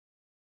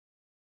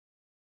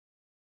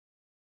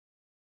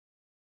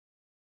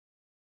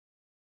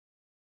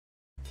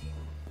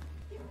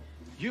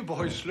You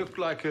boys look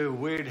like a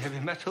weird heavy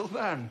metal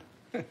band.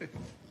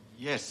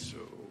 Yes,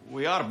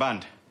 we are a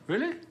band.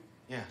 Really?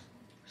 Yeah.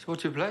 So what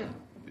do you play?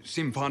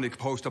 Symphonic,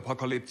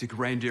 post-apocalyptic,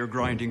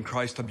 reindeer-grinding,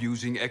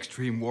 Christ-abusing,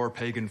 extreme war,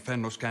 pagan,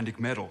 phennoscandic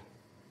metal.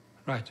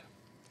 Right.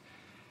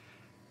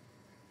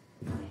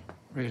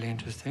 Really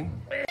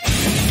interesting.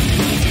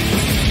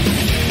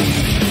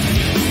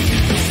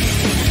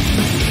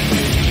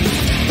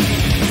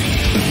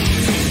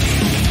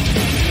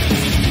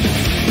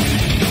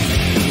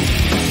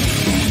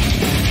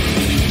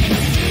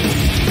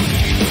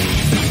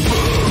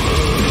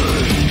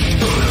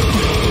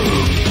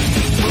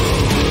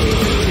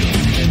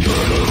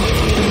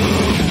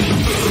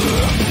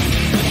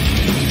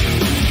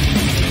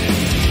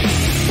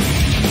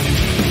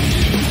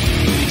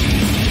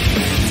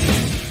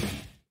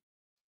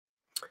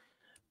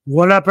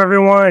 What up,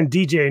 everyone?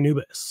 DJ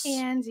Anubis.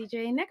 And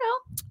DJ Nico.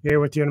 Here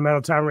with you on the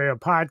Metal Time Radio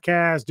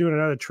podcast, doing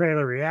another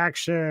trailer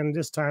reaction,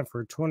 this time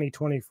for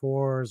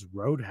 2024's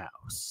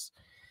Roadhouse.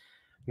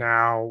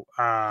 Now,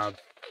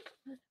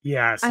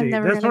 yeah, see,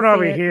 this one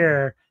over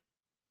here,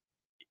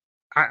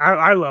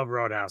 I love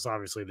Roadhouse,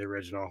 obviously the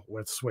original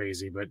with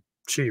Swayze, but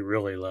she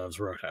really loves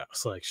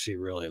Roadhouse. Like, she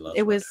really loves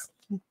it. Roadhouse.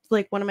 Was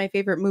like one of my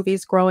favorite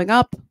movies growing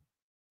up.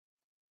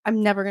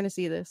 I'm never going to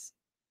see this.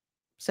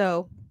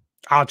 So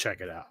I'll check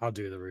it out. I'll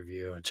do the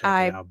review and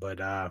check it out.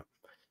 But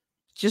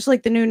just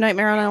like the new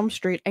Nightmare on Elm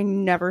Street, I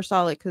never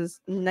saw it because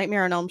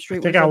Nightmare on Elm Street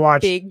I think was I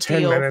watched a big 10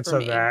 deal minutes for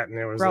of me that, and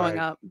it was growing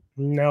like, up.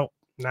 Nope,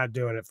 not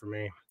doing it for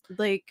me.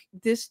 Like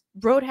this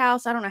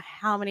Roadhouse, I don't know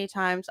how many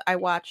times I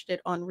watched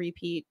it on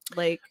repeat.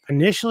 Like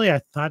initially,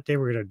 I thought they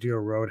were gonna do a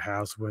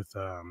Roadhouse with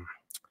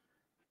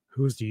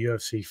who's the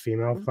UFC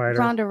female fighter?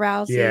 Ronda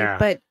Rousey. Yeah,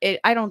 but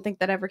I don't think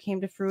that ever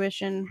came to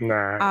fruition.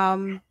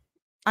 Nah.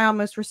 I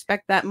almost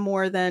respect that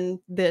more than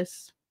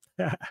this.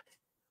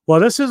 Well,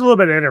 this is a little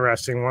bit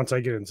interesting once I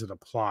get into the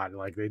plot.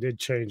 Like they did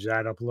change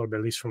that up a little bit,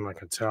 at least from what I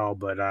could tell.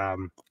 But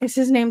is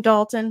his name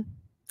Dalton?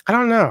 I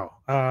don't know.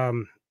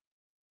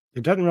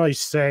 It doesn't really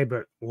say,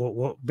 but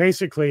well,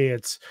 basically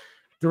it's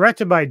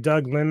directed by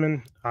Doug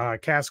Liman.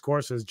 Cast of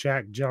course is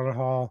Jack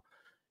Gyllenhaal,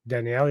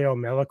 Danielio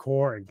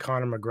Melchior, and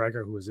Conor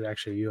McGregor, who is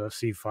actually a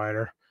UFC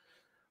fighter.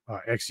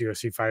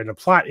 Ex-UFC fighter. And the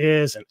plot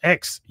is an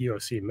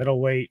ex-UFC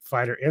middleweight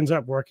fighter ends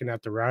up working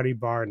at the rowdy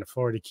bar in the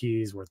Florida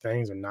Keys where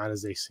things are not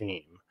as they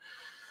seem.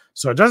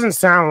 So it doesn't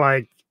sound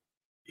like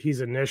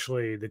he's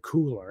initially the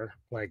cooler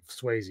like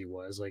Swayze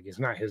was. Like it's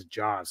not his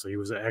job. So he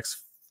was an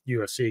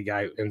ex-UFC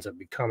guy who ends up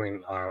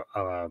becoming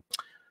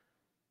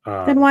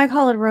then why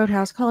call it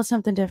Roadhouse? Call it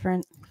something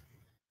different.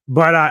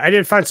 But I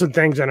did find some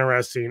things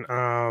interesting.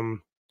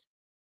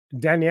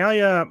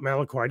 Daniela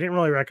Melchior, I didn't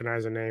really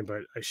recognize the name,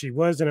 but she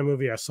was in a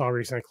movie I saw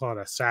recently called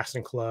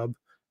Assassin Club.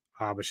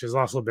 But she's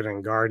also been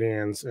in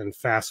Guardians and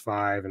Fast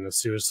Five and the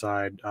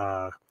Suicide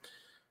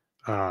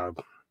Squad.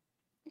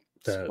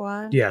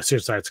 Yeah,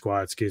 Suicide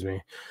Squad, excuse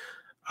me.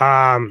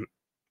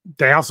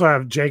 They also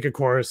have Jake, of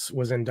course,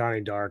 was in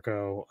Donnie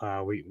Darko.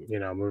 Movie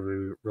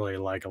we really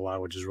like a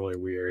lot, which is really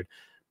weird.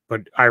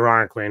 But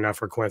ironically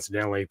enough, or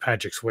coincidentally,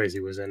 Patrick Swayze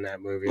was in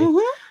that movie. Mm-hmm.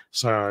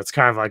 So it's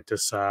kind of like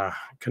this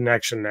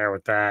connection there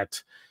with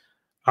that.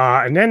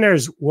 And then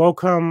there's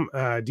Welcome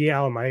D.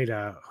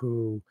 Almeida,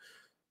 who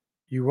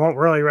you won't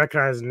really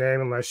recognize the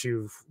name unless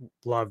you've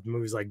loved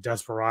movies like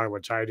Desperado,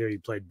 which I do. He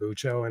played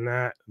Bucho in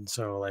that. And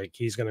so, like,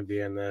 he's going to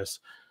be in this.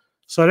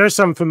 So there's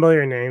some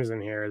familiar names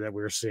in here that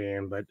we're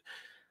seeing. But,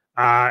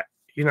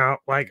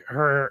 like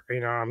her,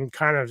 I'm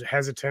kind of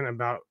hesitant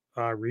about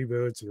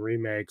reboots and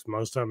remakes.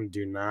 Most of them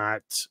do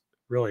not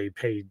really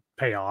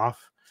pay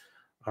off.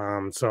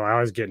 So I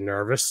always get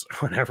nervous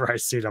whenever I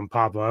see them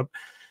pop up.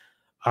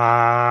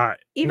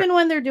 Even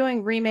when they're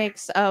doing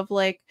remakes of,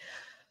 like,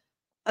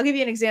 I'll give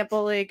you an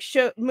example, like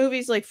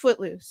movies like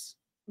Footloose.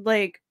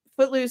 Like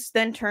Footloose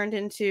then turned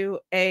into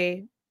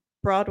a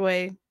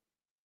Broadway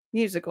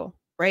musical,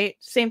 right?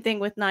 Same thing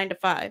with 9 to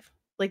 5.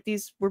 Like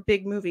these were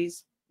big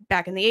movies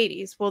back in the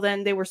 80s. Well,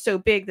 then they were so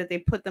big that they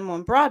put them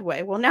on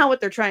Broadway. Well, now what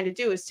they're trying to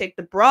do is take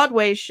the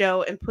Broadway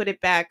show and put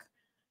it back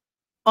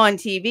on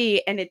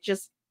TV, and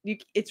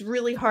it's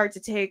really hard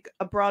to take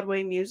a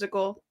Broadway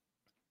musical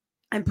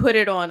and put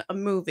it on a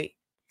movie.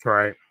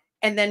 Right.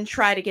 And then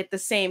try to get the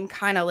same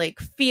kind of like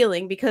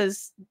feeling,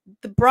 because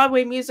the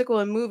Broadway musical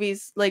and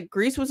movies, like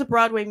Grease was a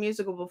Broadway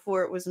musical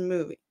before it was a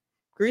movie.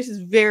 Grease is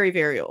very,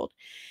 very old.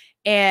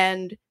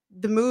 And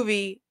the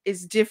movie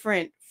is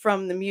different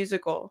from the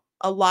musical.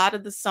 A lot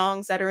of the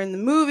songs that are in the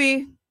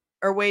movie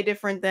are way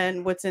different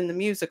than what's in the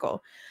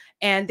musical.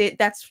 And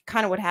that's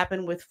kind of what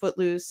happened with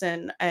Footloose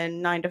and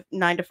 9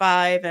 to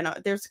 5. And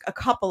there's a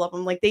couple of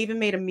them. Like they even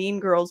made a Mean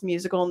Girls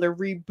musical, and they're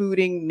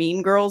rebooting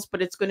Mean Girls,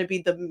 but it's going to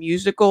be the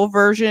musical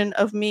version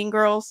of Mean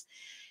Girls.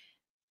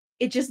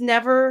 It just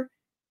never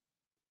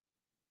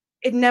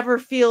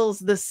feels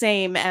the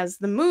same as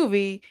the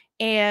movie.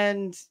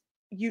 And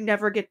you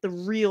never get the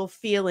real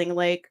feeling.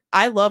 Like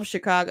I love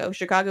Chicago.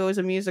 Chicago is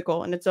a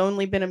musical, and it's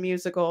only been a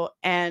musical.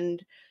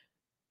 And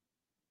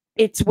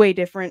it's way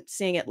different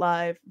seeing it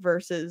live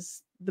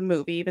versus the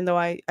movie, even though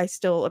I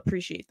still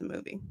appreciate the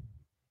movie.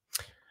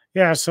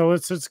 Yeah, so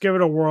let's give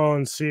it a whirl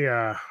and see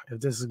if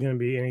this is gonna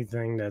be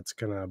anything that's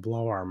gonna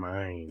blow our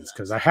minds.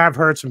 Because I have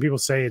heard some people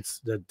say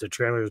it's the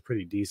trailer is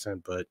pretty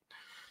decent, but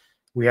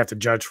we have to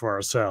judge for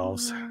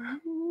ourselves.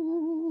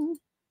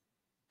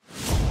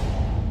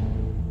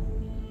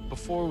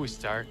 Before we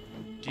start,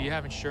 do you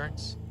have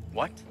insurance?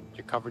 What?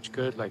 Your coverage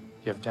good? Like,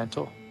 you have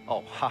dental?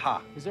 Oh,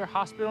 haha. Is there a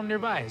hospital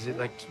nearby? Is it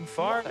like too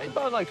far?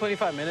 About like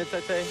 25 minutes,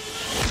 I'd say.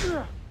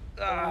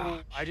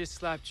 I just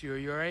slapped you. Are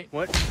you all right?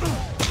 What?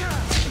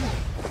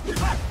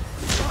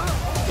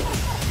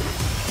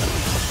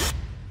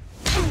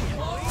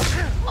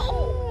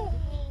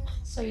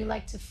 So you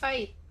like to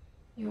fight?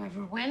 You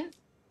ever win?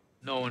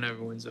 No one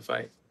ever wins a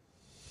fight.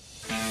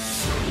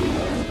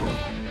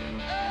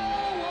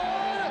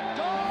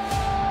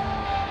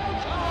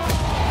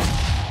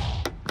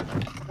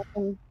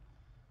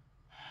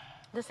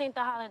 This ain't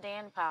the Holiday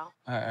Inn, pal.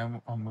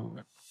 I'm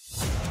moving.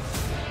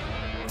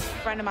 A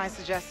friend of mine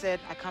suggested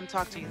I come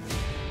talk to you.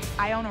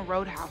 I own a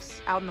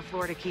Roadhouse out in the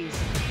Florida Keys.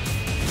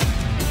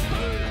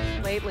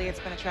 Lately, it's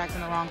been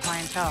attracting the wrong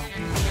clientele.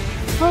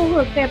 Oh,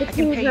 look, they have a I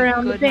can pay cage you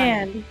around the good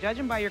money. band.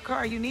 Judging by your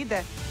car, you need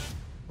that.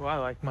 Well, I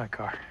like my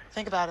car.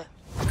 Think about it.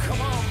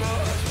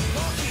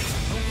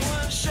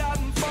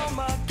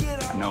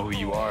 I know who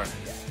you are.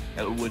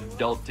 Elwood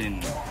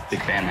Dalton.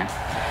 Big fan, man.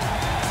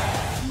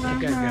 That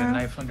guy's got a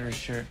knife under his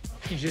shirt.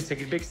 You just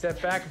take a big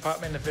step back and pop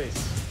me in the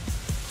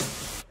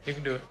face. You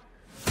can do it.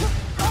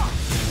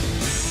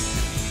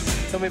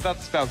 Tell me about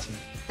this bouncer.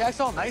 Yeah, it's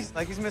all nice,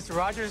 like he's Mr.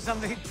 Rogers or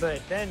something,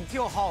 but then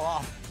he'll haul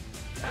off.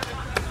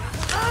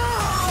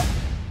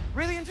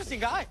 Really interesting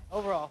guy,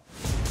 overall.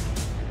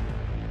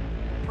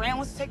 Brand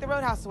wants to take the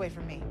Roadhouse away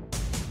from me.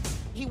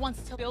 He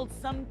wants to build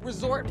some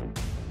resort.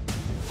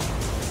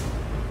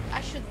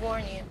 I should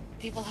warn you.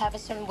 People have a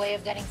certain way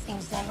of getting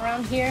things done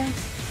around here.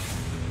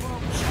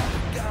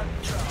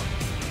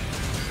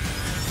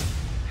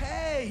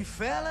 Hey,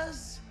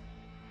 fellas.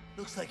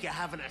 Looks like you're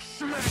having a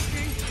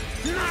smashing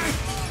night.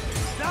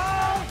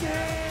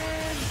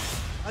 Dalton!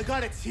 I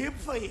got a tip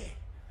for you.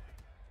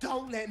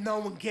 Don't let no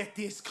one get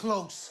this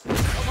close.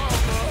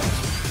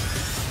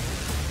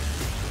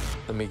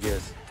 Let me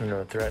guess. You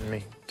know, threaten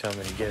me, tell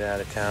me to get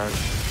out of town.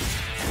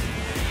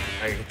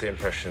 I get the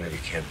impression that you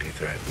can't be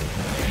threatened.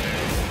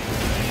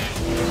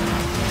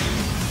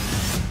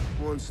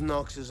 Once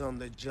Knox is on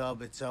the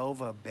job, it's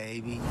over,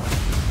 baby.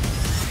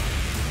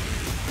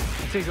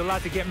 It takes a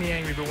lot to get me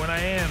angry, but when I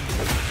am,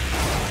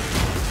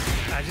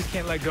 I just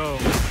can't let go.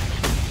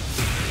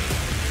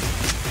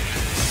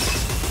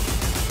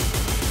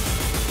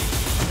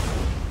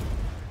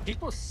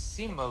 People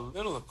seem a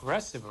little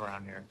aggressive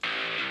around here.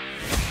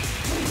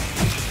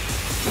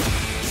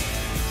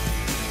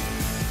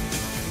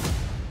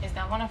 Is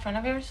that one in front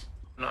of yours?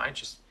 No, I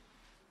just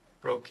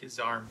broke his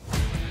arm.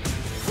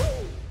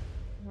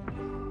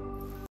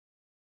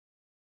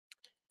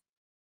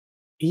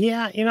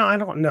 Yeah, I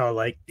don't know.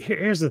 Like,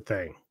 here's the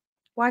thing.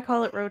 Why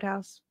call it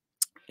Roadhouse?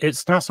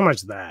 It's not so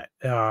much that,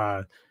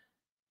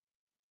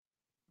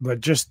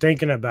 but just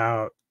thinking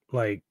about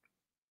like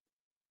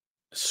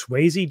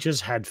Swayze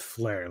just had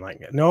flair.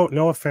 Like, no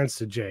offense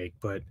to Jake,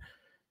 but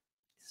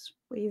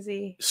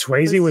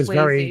Swayze was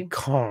very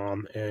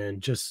calm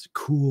and just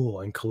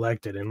cool and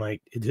collected, and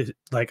like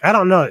I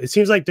don't know. It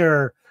seems like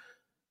they're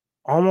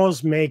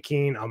almost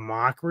making a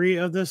mockery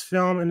of this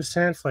film in a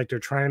sense. Like they're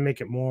trying to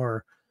make it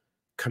more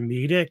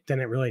comedic than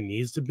it really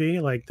needs to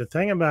be. Like the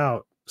thing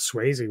about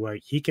Swayze,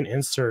 like he can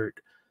insert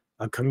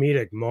a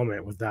comedic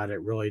moment without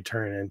it really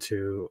turning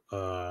into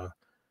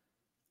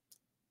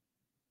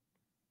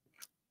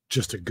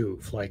just a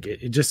goof. Like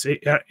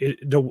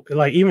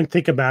like even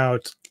think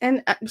about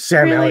and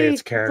Sam really,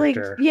 Elliott's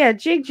character. Like, yeah,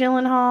 Jake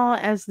Gyllenhaal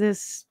as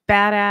this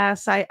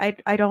badass.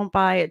 I don't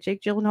buy it.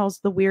 Jake Gyllenhaal's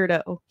the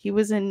weirdo. He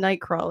was in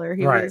Nightcrawler.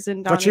 He was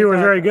in which he was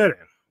very good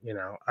in.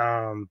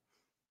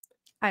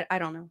 I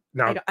don't know.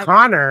 Now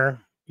Connor,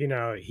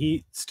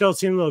 he still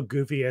seemed a little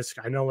goofy-esque.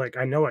 I know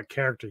what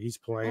character he's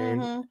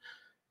playing,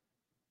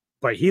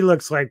 but he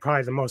looks like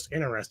probably the most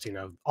interesting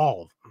of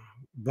all of them.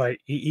 But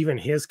even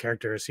his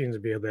character seems to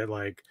be a bit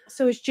like.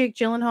 So is Jake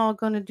Gyllenhaal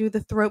going to do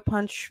the throat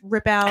punch,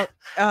 rip out?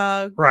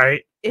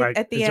 Right. Like,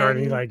 at the is end, there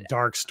any like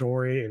dark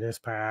story in his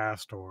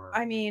past, or?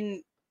 I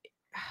mean,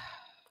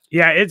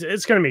 yeah,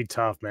 it's going to be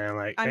tough, man.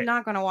 Like I'm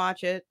not going to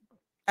watch it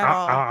at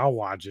all. I'll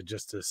watch it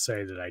just to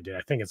say that I did.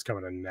 I think it's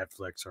coming to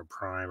Netflix or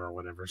Prime or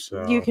whatever.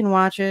 So you can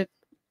watch it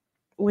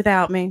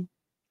without me.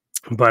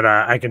 But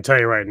I can tell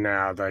you right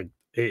now, like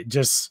it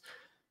just,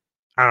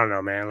 I don't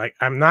know, man. Like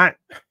I'm not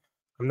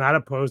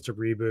opposed to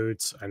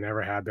reboots. I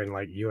never have been.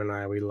 Like you and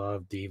I, we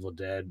love The Evil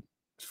Dead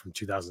from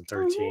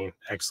 2013.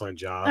 Excellent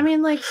job. I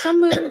mean, like some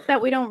movies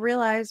that we don't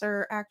realize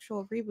are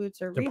actual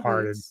reboots or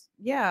Departed. Reboots.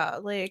 Yeah,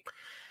 like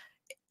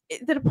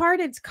The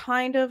Departed's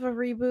kind of a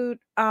reboot.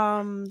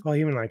 Well,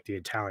 even like the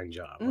Italian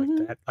Job,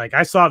 like that. Like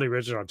I saw the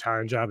original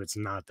Italian Job. It's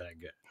not that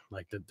good.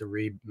 Like the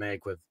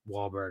remake with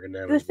Wahlberg and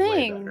them. The was way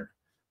Thing. better.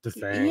 The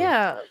Thing.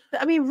 Yeah,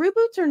 I mean,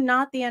 reboots are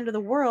not the end of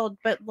the world,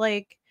 but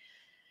like,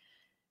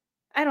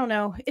 I don't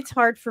know. It's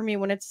hard for me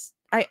when it's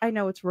I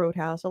know it's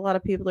Roadhouse. A lot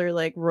of people are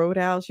like,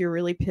 Roadhouse, you're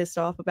really pissed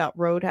off about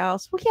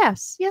Roadhouse. Well,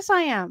 yes,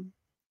 I am.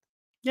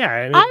 Yeah,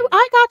 I mean,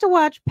 I got to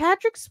watch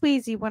Patrick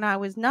Swayze when I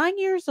was 9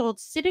 years old,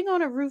 sitting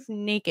on a roof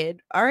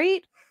naked, all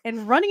right?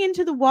 And running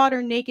into the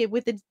water naked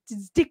with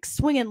his dick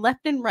swinging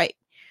left and right.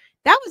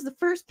 That was the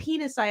first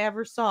penis I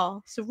ever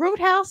saw. So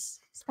Roadhouse,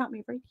 it's got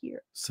me right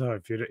here. so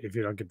if you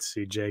don't get to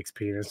see Jake's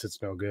penis,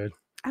 it's no good.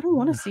 I don't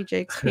want to see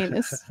Jake's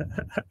penis.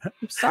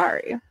 I'm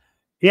sorry.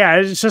 Yeah,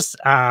 it's just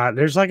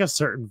there's like a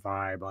certain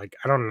vibe. Like,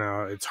 I don't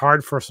know. It's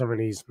hard for some of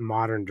these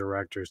modern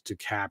directors to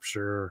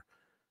capture.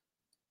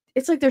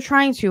 It's like they're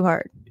trying too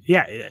hard.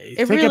 Yeah,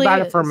 think really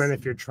about it for a is. minute.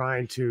 If you're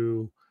trying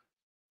to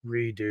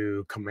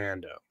redo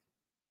Commando,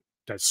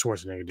 that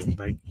Schwarzenegger did,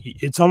 like,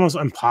 it's almost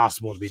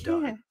impossible to be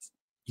done.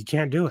 You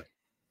can't do it.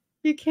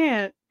 You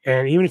can't.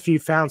 And even if you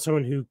found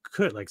someone who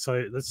could, like,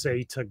 so let's say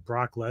you took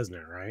Brock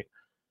Lesnar, right,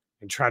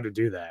 and tried to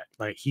do that,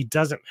 like, he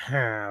doesn't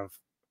have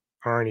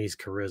Arnie's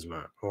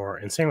charisma,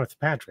 and same with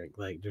Patrick.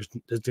 Like,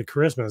 the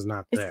charisma is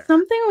not there. It's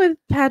something with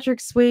Patrick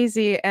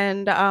Swayze,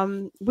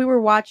 and we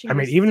were watching. I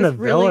mean, even the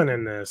villain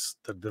in this,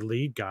 the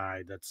lead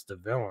guy that's the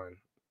villain,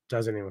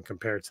 doesn't even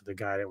compare to the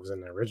guy that was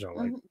in the original.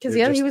 Like, because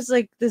he was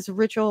like this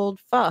rich old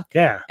fuck.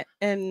 Yeah.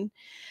 And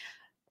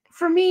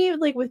for me,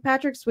 like with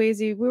Patrick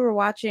Swayze,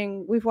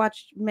 we've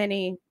watched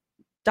many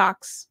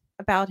docs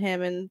about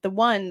him, and the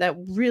one that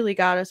really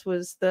got us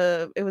was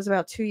it was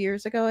about 2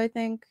 years ago, I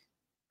think.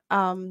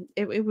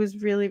 It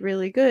was really,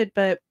 really good,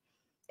 but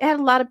it had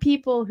a lot of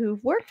people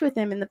who've worked with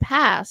him in the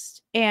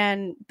past.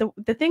 And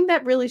the thing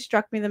that really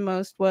struck me the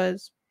most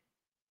was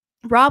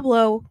Rob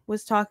Lowe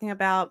was talking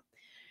about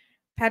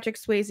Patrick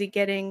Swayze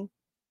getting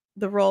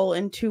the role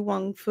in Tu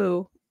Wong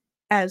Fu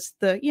as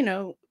the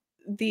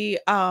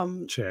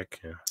chick.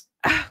 Yeah.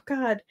 Oh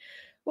God,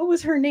 what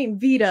was her name?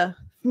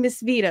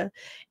 Miss Vita.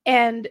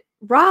 And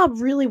Rob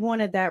really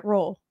wanted that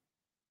role.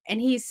 And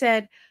he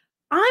said,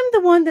 I'm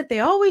the one that they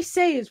always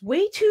say is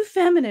way too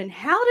feminine.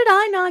 How did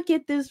I not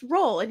get this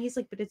role? And he's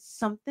like, but it's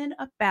something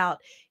about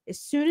as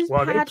soon as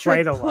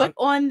Patrick put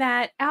on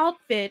that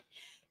outfit,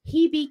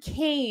 he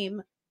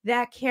became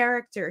that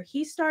character.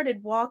 He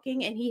started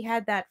walking and he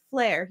had that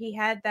flair. He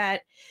had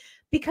that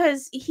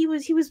because he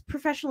was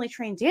professionally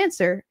trained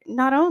dancer,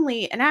 not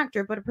only an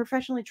actor, but a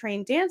professionally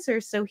trained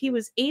dancer. So he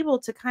was able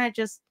to kind of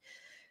just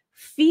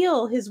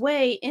feel his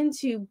way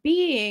into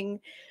being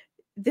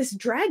this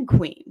drag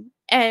queen.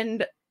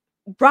 And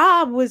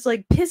Rob was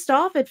like pissed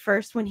off at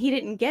first when he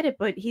didn't get it,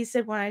 but he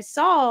said, when I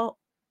saw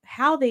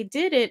how they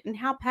did it and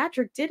how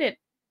Patrick did it,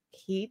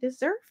 he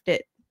deserved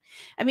it.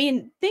 I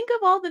mean, think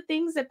of all the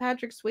things that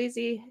Patrick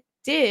Swayze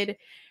did,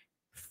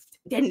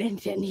 and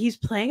he's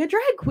playing a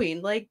drag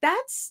queen. Like,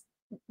 that's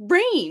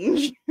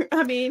range.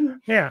 I mean,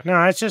 yeah,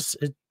 no, it's just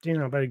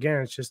but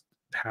again, it's just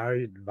how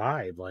you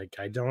vibe. Like,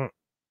 I don't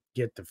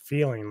get the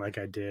feeling like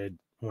I did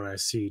when I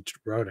see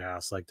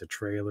Roadhouse, like the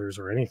trailers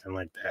or anything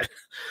like that.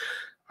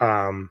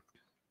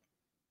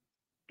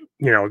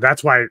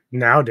 That's why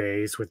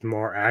nowadays with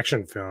more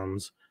action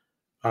films,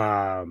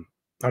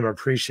 I'm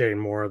appreciating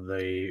more of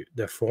the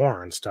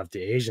foreign stuff,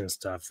 the Asian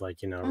stuff,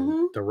 like,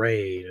 the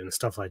Raid and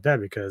stuff like that,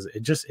 because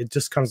it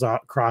just comes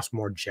across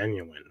more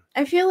genuine.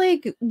 I feel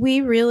like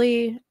we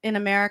really in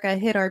America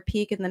hit our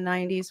peak in the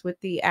 90s with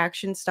the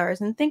action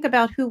stars, and think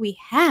about who we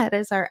had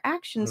as our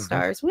action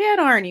stars. We had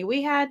Arnie,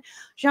 we had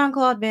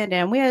Jean-Claude Van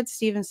Damme, we had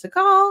Steven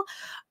Seagal.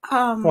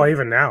 Well,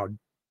 even now,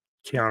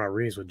 Keanu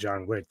Reeves with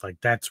John Wick, like,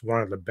 that's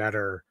one of the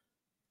better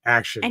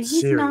action and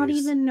he's series. Not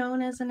even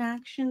known as an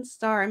action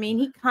star. I mean,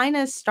 he kind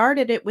of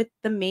started it with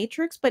The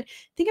Matrix, but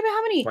think about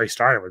how many. Well, he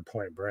started with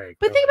Point Break,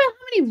 but think about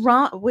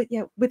how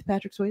many with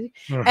Patrick Swayze,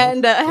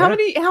 and how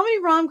many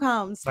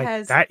rom-coms like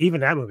has that?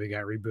 Even that movie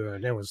got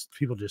rebooted. It was,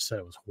 people just said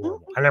it was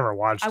horrible. I never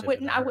watched it.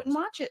 I wouldn't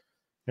watch it.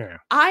 Yeah,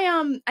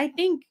 I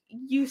think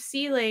you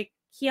see like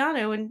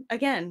Keanu, and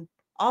again,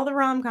 all the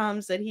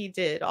rom-coms that he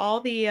did, all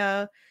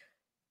the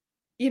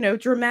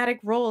dramatic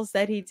roles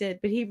that he did,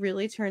 but he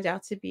really turned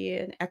out to be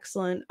an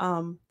excellent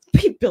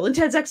Bill and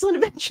Ted's Excellent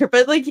Adventure,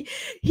 but like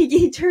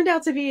he turned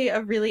out to be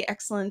a really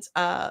excellent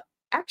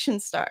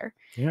action star.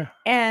 Yeah.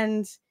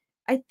 And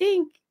I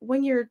think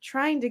when you're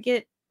trying to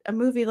get a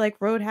movie like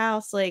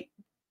Roadhouse like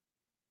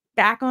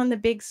back on the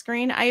big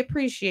screen, I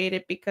appreciate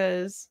it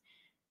because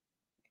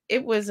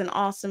it was an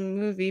awesome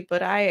movie,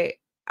 but I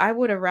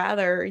would have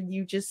rather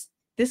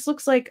this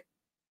looks like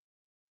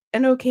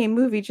an okay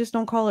movie, just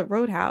don't call it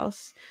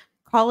Roadhouse.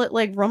 Call it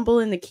like Rumble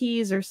in the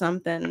Keys or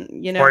something,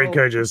 Or you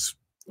could just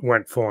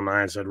went full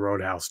 9 and said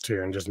Roadhouse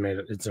 2 and just made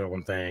it its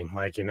own thing.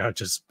 Like,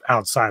 just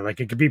outside. Like,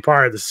 it could be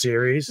part of the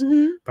series,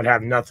 but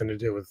have nothing to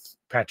do with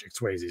Patrick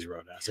Swayze's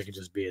Roadhouse. It could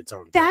just be its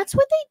own thing. That's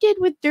what they did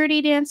with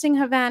Dirty Dancing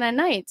Havana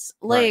Nights.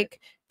 Like,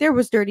 there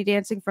was Dirty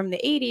Dancing from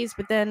the 80s,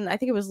 but then I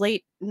think it was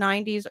late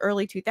 90s,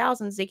 early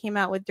 2000s, they came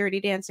out with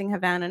Dirty Dancing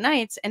Havana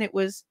Nights, and it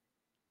was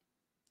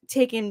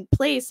taking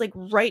place like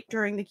right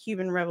during the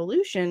Cuban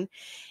Revolution.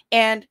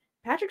 And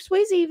Patrick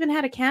Swayze even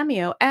had a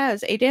cameo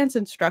as a dance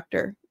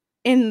instructor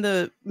in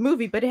the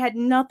movie, but it had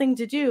nothing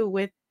to do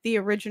with the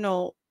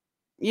original,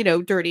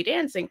 Dirty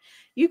Dancing.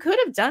 You could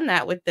have done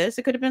that with this.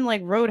 It could have been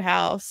like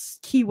Roadhouse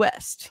Key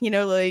West,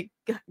 like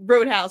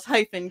Roadhouse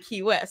 -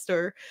 Key West,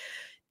 or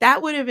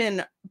that would have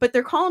been, but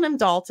they're calling him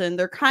Dalton.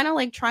 They're kind of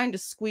like trying to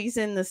squeeze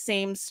in the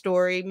same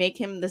story, make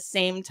him the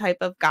same type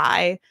of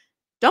guy.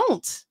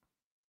 Don't.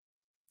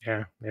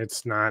 Yeah,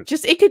 it's not.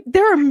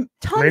 There are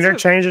tons. I mean, they're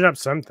changing up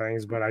some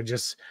things, but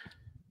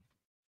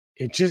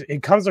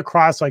it comes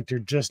across like they're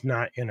just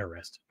not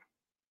interested.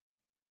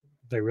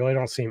 They really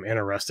don't seem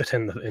interested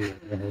in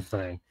the whole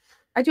thing.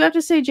 I do have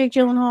to say, Jake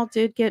Gyllenhaal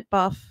did get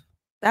buff.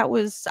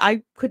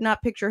 I could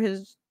not picture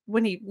his,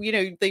 when he,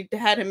 they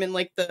had him in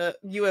like the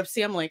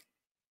UFC. I'm like,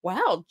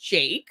 wow,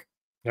 Jake.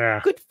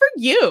 Yeah. Good for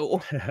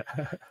you.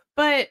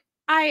 But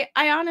I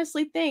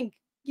honestly think,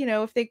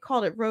 if they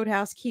called it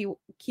Roadhouse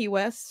Key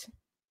West,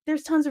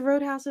 there's tons of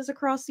roadhouses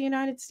across the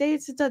United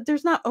States.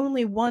 There's not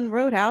only one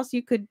roadhouse.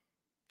 You could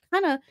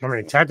kind of. I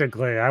mean,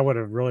 technically, I would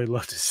have really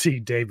loved to see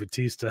Dave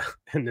Bautista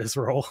in this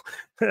role.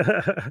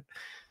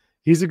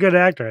 He's a good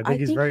actor. I think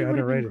he's very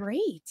underrated.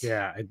 Great.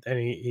 Yeah, and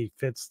he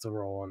fits the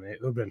role, and it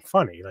would have been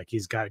funny. Like,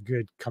 he's got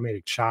good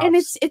comedic chops. And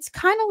it's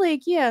kind of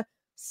like,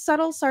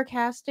 subtle,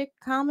 sarcastic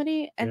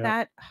comedy, and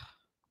that,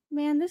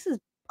 man, this is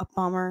a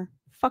bummer.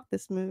 Fuck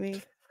this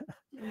movie.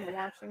 I'm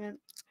watching it.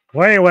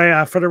 Well,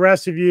 anyway, for the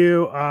rest of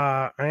you,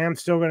 I am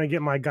still going to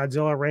get my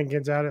Godzilla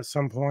rankings out at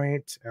some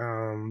point.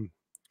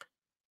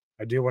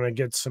 I do want to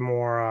get some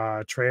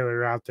more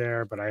trailer out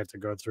there, but I have to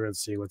go through and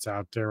see what's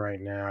out there right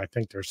now. I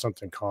think there's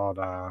something called,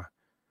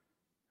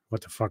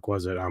 what the fuck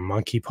was it? A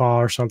Monkey Paw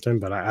or something,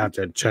 but I have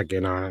to check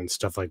in on it and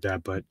stuff like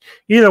that. But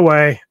either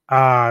way,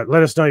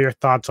 let us know your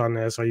thoughts on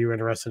this. Are you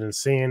interested in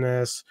seeing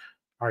this?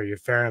 Are you a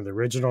fan of the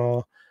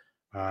original?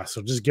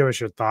 So just give us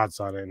your thoughts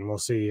on it, and we'll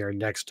see you here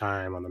next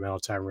time on the Metal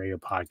Time Radio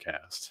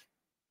podcast.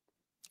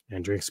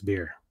 And drink some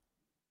beer.